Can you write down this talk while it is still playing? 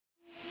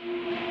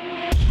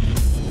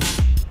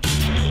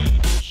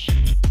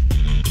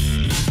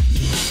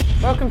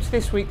Welcome to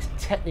this week's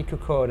Technical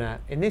Corner.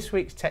 In this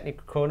week's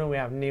Technical Corner we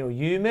have Neil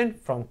Yewman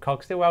from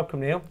Cogsdill. Welcome,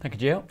 Neil. Thank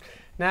you, Gio.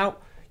 Now,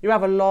 you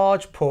have a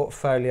large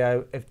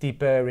portfolio of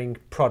deburring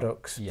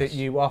products Yes. that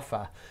you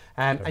offer,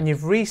 and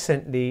you've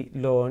recently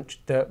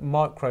launched the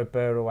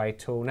Micro-Burraway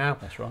tool. Now,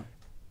 That's right.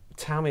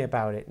 Tell me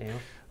about it, Neil.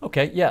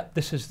 Okay, yeah,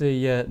 this is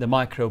the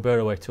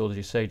Micro-Burraway tool, as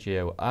you say,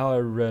 Gio.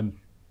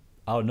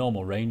 Our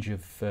normal range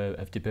of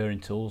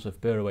deburring tools, of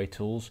burraway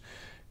tools,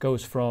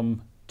 goes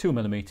from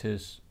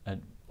 2mm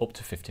and up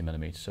to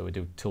 50mm, so we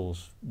do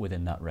tools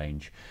within that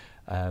range.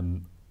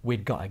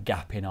 We'd got a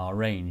gap in our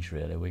range,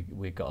 really.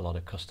 We got a lot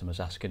of customers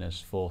asking us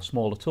for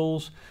smaller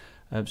tools,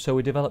 so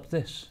we developed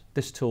this.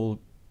 This tool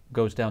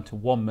goes down to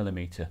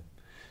 1mm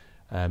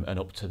and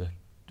up to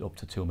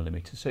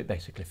 2mm, so it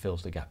basically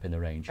fills the gap in the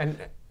range. And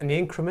the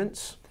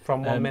increments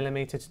from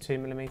 1mm to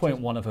 2mm?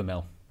 0.1 of a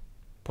mil.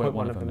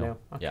 0.1 of a mil.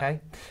 Okay.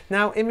 Yeah.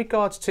 Now, in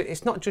regards to,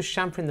 it's not just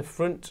chamfering the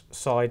front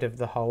side of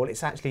the hole,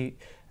 it's actually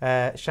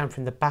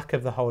chamfering the back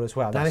of the hole as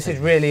well. Now, this is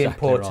really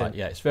exactly important. Right.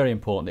 Yeah, it's very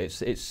important.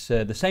 It's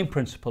the same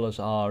principle as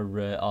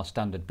our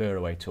standard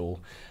burraway tool.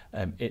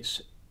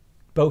 It's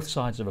both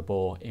sides of a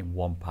bore in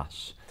one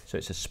pass. So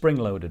it's a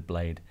spring-loaded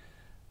blade.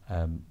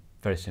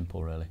 Very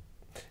simple, really.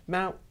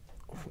 Now,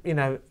 you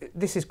know,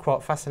 this is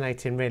quite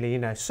fascinating, really. You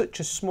know, such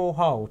a small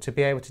hole to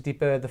be able to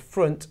deburr the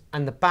front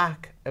and the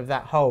back of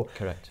that hole.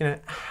 Correct. You know,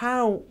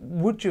 how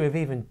would you have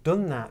even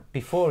done that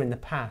before in the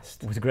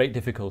past? With great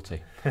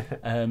difficulty.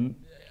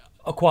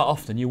 Quite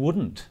often you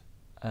wouldn't.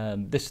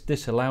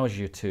 This allows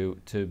you to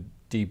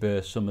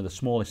deburr some of the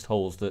smallest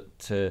holes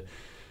that,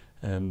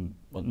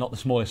 well, not the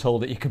smallest hole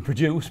that you can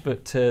produce,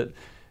 but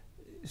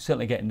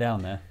certainly getting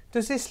down there.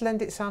 Does this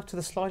lend itself to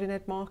the sliding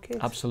head market?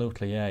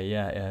 Absolutely,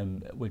 yeah.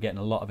 We're getting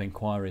a lot of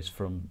inquiries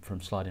from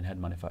sliding head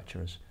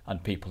manufacturers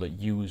and people that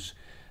use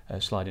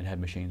sliding head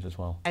machines as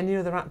well. Any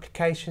other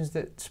applications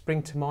that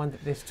spring to mind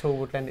that this tool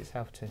would lend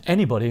itself to?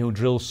 Anybody who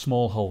drills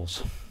small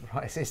holes.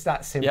 Right, it's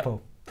that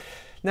simple. Yep.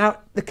 Now,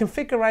 the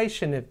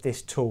configuration of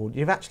this tool,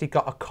 you've actually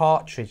got a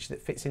cartridge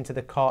that fits into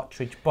the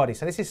cartridge body.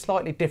 So this is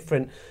slightly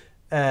different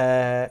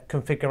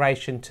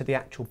configuration to the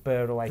actual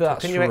burraway tool.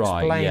 Can you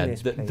explain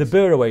this, please? The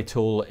burraway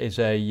tool is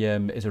a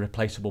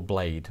replaceable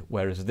blade,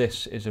 whereas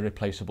this is a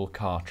replaceable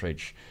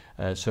cartridge.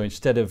 So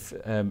instead of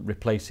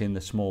replacing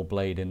the small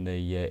blade in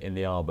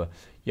the arbor,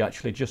 you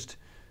actually just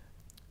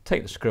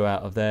take the screw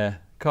out of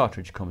there,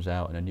 cartridge comes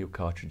out, and a new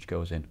cartridge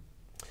goes in.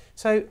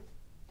 So,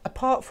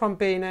 apart from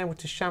being able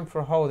to chamfer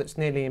a hole that's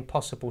nearly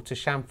impossible to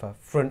chamfer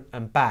front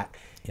and back,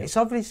 yep, it's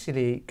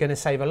obviously going to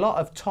save a lot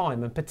of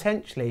time and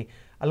potentially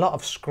a lot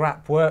of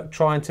scrap work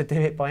trying to do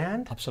it by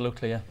hand.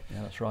 Absolutely, yeah,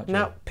 that's right.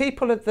 Now,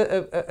 people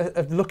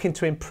are looking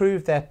to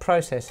improve their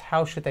process.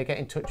 How should they get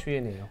in touch with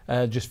you, Neil?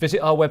 Just visit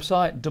our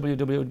website,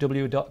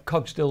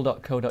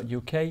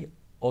 www.cogsdill.co.uk,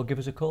 or give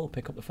us a call,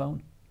 pick up the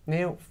phone.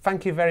 Neil,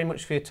 thank you very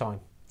much for your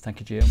time. Thank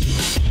you,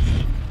 Gio.